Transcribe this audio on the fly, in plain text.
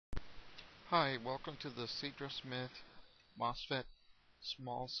Hi, welcome to the Sedra Mosfet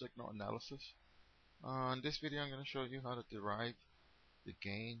small signal analysis. In this video I'm going to show you how to derive the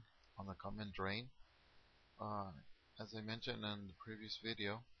gain on the common drain. Uh, as I mentioned in the previous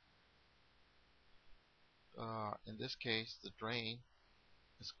video, in this case the drain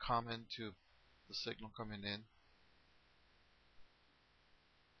is common to the signal coming in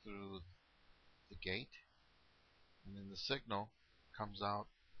through the gate, and then the signal comes out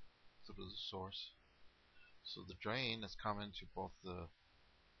through the source. So the drain is common to both the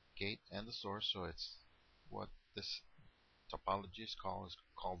gate and the source, so it's what this topology is called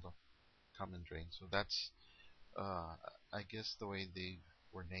the common drain. So that's I guess the way they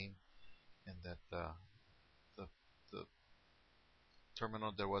were named, and that the the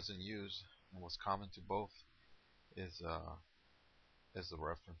terminal that wasn't used and was common to both is as a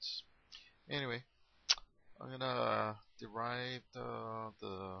reference. Anyway, I'm gonna derive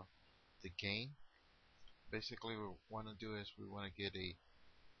the gain. Basically, what we want to do is we want to get a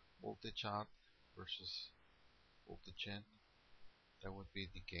voltage out versus voltage in. That would be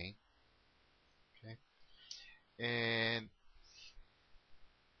the gain. Okay, and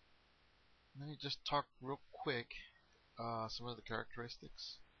let me just talk real quick some of the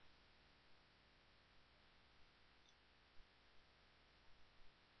characteristics.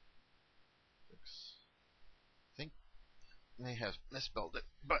 I think I may have misspelled it,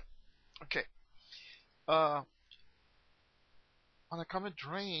 but okay. Uh, on a common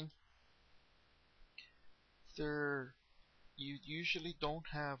drain, there you usually don't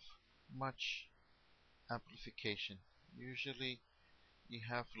have much amplification. Usually you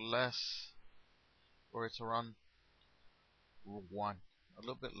have less, or it's around 1, a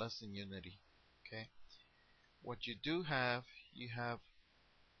little bit less than unity. Okay. What you do have, you have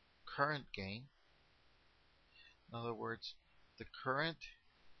current gain. In other words, the current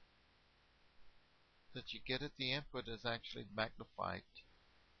that you get at the input is actually magnified.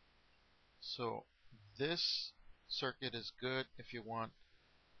 So this circuit is good if you want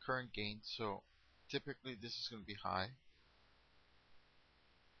current gain. So typically this is going to be high.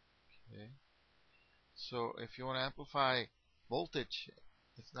 Okay. So if you want to amplify voltage,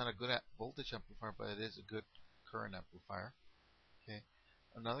 it's not a good voltage amplifier, but it is a good current amplifier. Okay.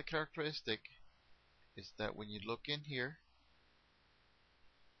 Another characteristic is that when you look in here,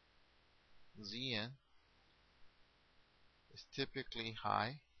 Zn is typically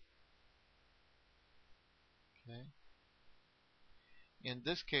high. Okay. In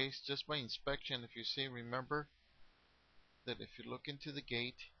this case, just by inspection, if you see, remember that if you look into the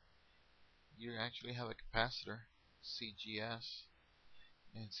gate, you actually have a capacitor, CGS,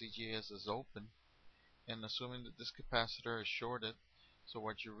 and CGS is open. And assuming that this capacitor is shorted, so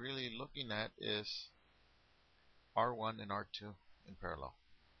what you're really looking at is R1 and R2 in parallel.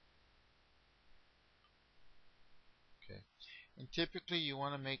 Okay, and typically you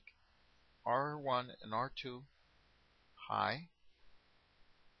want to make R1 and R2 high.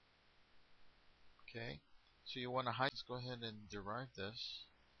 Okay, so you want to high. Let's go ahead and derive this.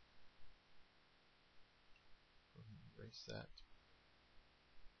 Go ahead and erase that.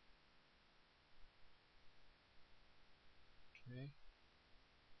 Okay,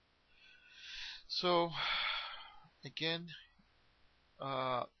 so again,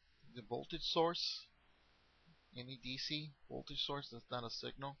 the voltage source, any DC voltage source that's not a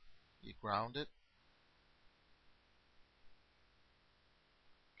signal, you ground it.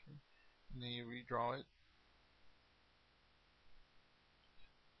 Okay. And then you redraw it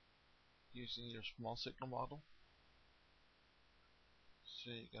using your small signal model.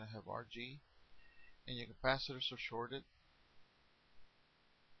 So you're going to have RG, and your capacitors are shorted.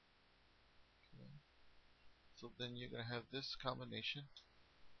 Okay. So then you're going to have this combination,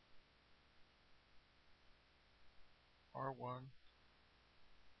 R1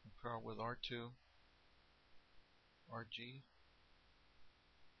 paired with R2, RG.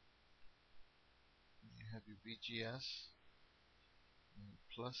 And you have your VGS and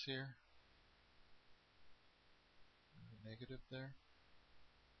plus here, and the negative there.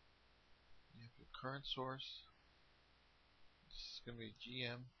 You have your current source. This is going to be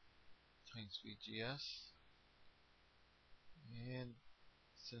GM times VGS. And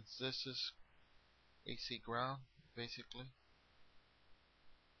since this is AC ground, basically,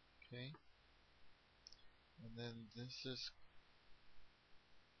 okay, and then this is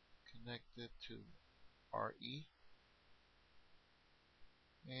connected to RE,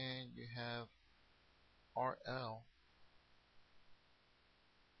 and you have RL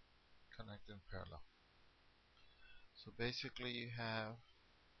connected in parallel. So basically you have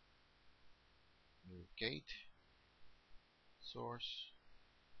your gate, source,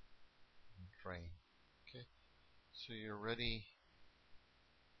 drain. Okay, so you're ready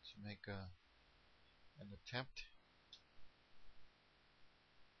to make an attempt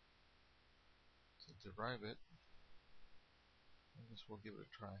to derive it. I guess we'll give it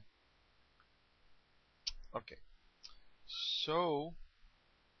a try. Okay, so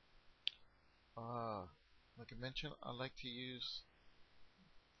like I mentioned, I like to use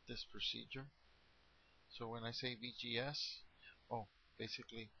this procedure. So when I say VGS,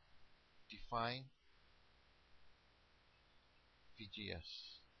 basically define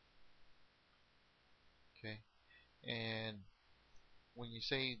VGS. Okay, and when you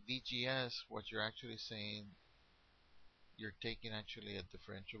say VGS, what you're actually saying, you're taking actually a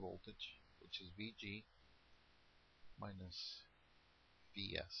differential voltage, which is VG minus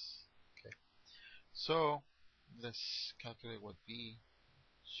VS. Okay, so let's calculate what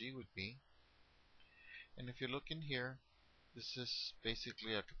VG would be. And if you look in here, this is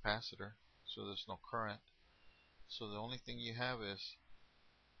basically a capacitor, so there's no current. So the only thing you have is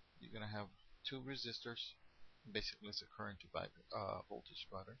you're going to have two resistors. Basically, it's a current divider, voltage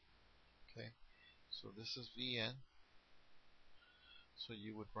divider. Okay, so this is Vn. So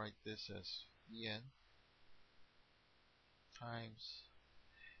you would write this as Vn times.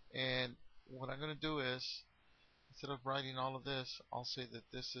 And what I'm going to do is, instead of writing all of this, I'll say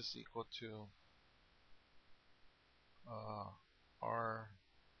that this is equal to R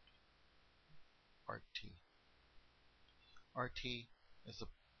RT. RT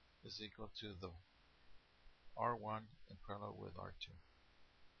is equal to the R1 in parallel with R2.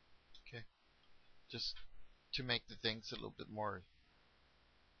 Okay, just to make the things a little bit more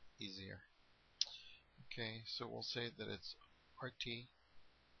easier. Okay, so we'll say that it's RT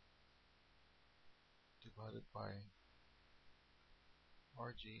divided by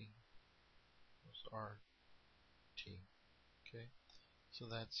RG plus RT. Okay, so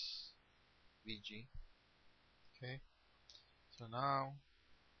that's VG. Okay, so now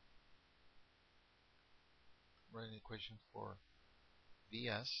write an equation for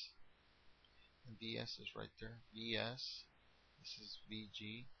VS, and VS is right there. VS, this is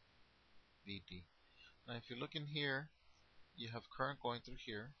VG, VD. Now if you look in here, you have current going through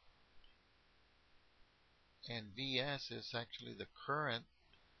here, and VS is actually the current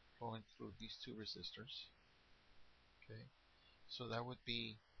flowing through these two resistors. Okay, so that would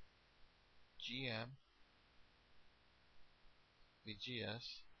be GM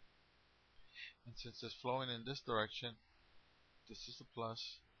VGS, and since it's flowing in this direction, this is a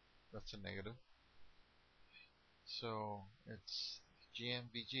plus, that's a negative. So it's GM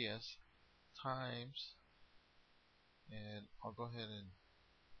VGS times, and I'll go ahead and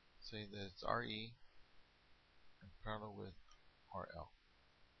say that it's RE in parallel with RL.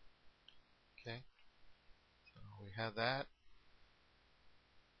 Okay, so we have that.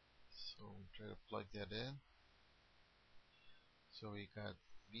 So we try to plug that in. So we got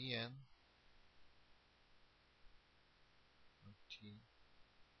VN RT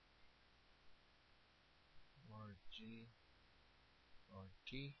RG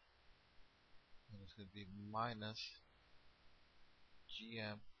RT, and it's going to be minus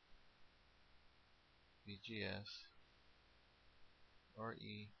GM VGS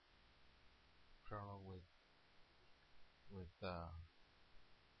RE parallel with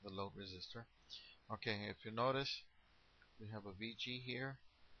the load resistor. Okay, if you notice, we have a VG here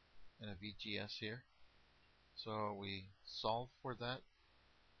and a VGS here. So we solve for that.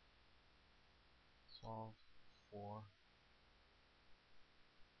 Solve for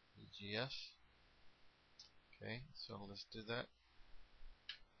VGS. Okay, so let's do that.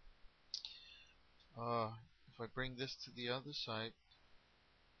 If I bring this to the other side,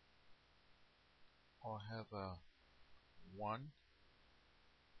 I'll have a 1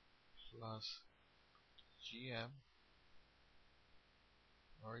 plus GM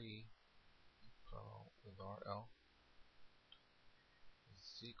RE with RL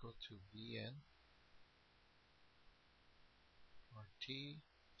is equal to VN RT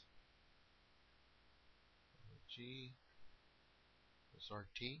G plus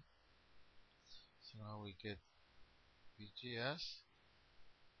RT. So now we get VGS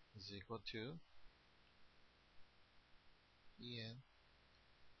is equal to VN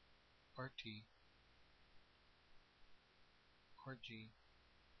RT RG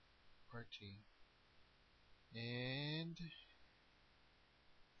RT, and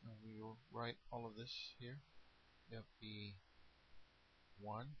we will write all of this here. That'll be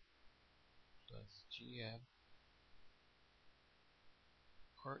 1 plus GM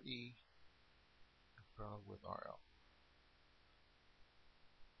RE parallel with RL.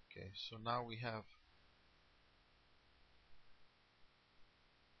 Okay, so now we have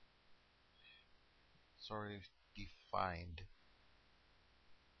already defined.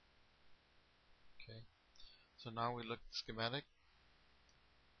 Okay, so now we look at the schematic.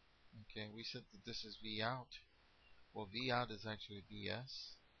 Okay, we said that this is V out. Well, V out is actually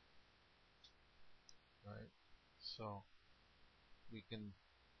VS, right? So we can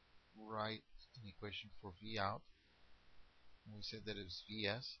write an equation for V out, and we said that it's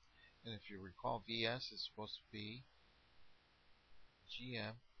VS. And if you recall, VS is supposed to be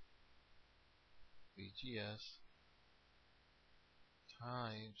GM VGS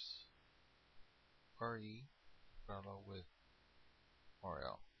times RE parallel with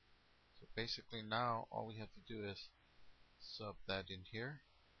RL. So basically now all we have to do is sub that in here.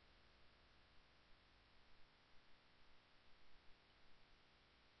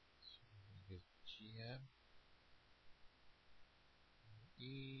 So we get GM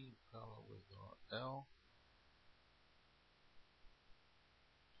E parallel with RL.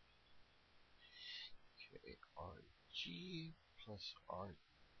 Okay, RG plus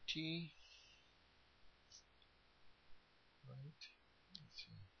RT. Right. Let's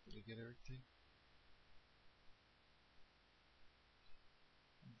see. Did I get everything?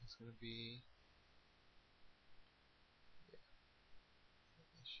 It's gonna be, yeah,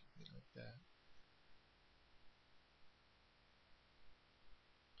 it should be like that.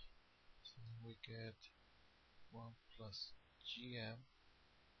 So then we get 1 plus GM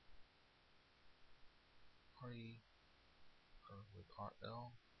RE with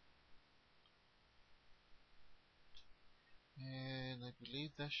RL. And I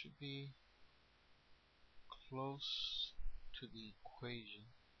believe that should be close to the equation.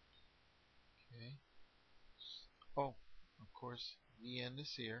 Okay. Oh, of course, Vn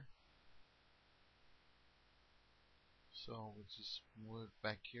is here. So we'll just move it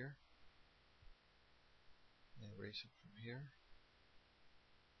back here and erase it from here.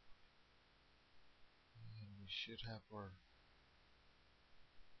 And we should have our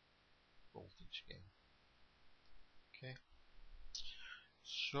voltage gain. Okay.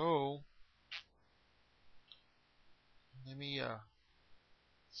 So let me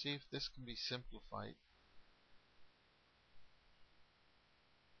see if this can be simplified.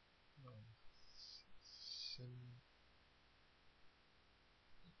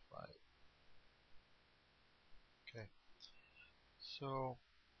 Simplified. Okay. So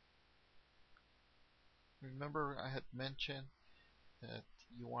remember I had mentioned that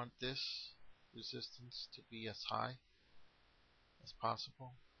you want this resistance to be as high as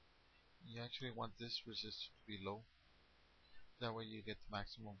possible. You actually want this resistor to be low. That way you get the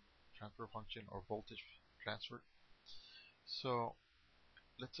maximum transfer function or voltage transfer. So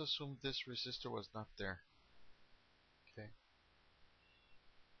let's assume this resistor was not there. Okay.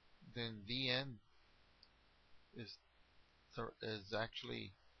 Then Vn is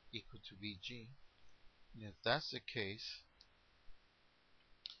actually equal to Vg. And if that's the case,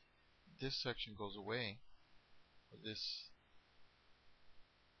 this section goes away. Or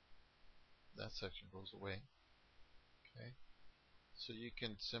that section goes away. Okay. So you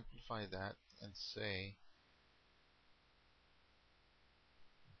can simplify that and say,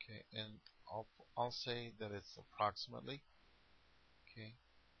 okay, and I'll say that it's approximately, okay,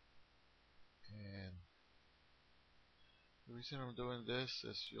 and the reason I'm doing this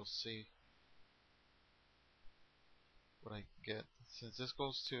is you'll see what I get. Since this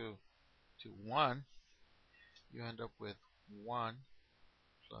goes to 1, you end up with 1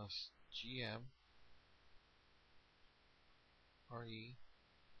 plus GM RE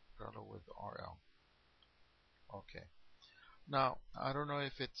parallel with RL. Okay. Now I don't know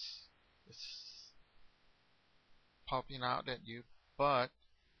if it's popping out at you, but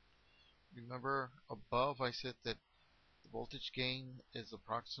remember above I said that the voltage gain is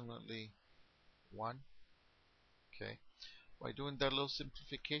approximately 1. Okay. By doing that little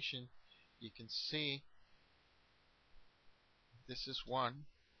simplification, you can see this is 1,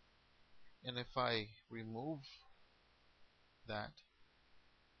 and if I remove that,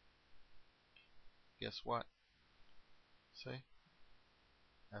 guess what? See?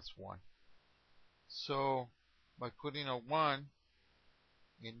 That's 1. So by putting a 1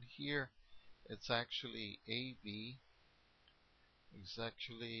 in here, it's actually AB is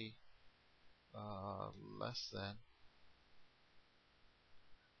actually less than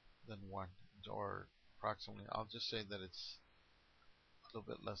 1, or approximately. I'll just say that it's a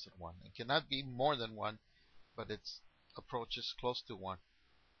little bit less than 1. It cannot be more than 1, but it's approaches close to 1,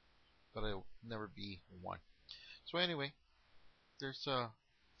 but it will never be 1. So anyway, there's a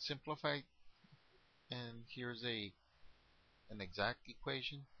simplified, and here's an exact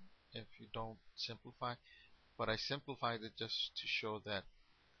equation if you don't simplify, but I simplified it just to show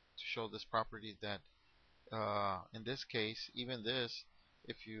this property that in this case, even this,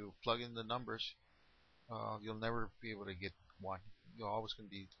 if you plug in the numbers, you'll never be able to get 1. You're always going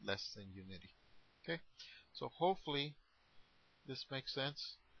to be less than unity. Okay, so hopefully this makes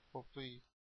sense. Hopefully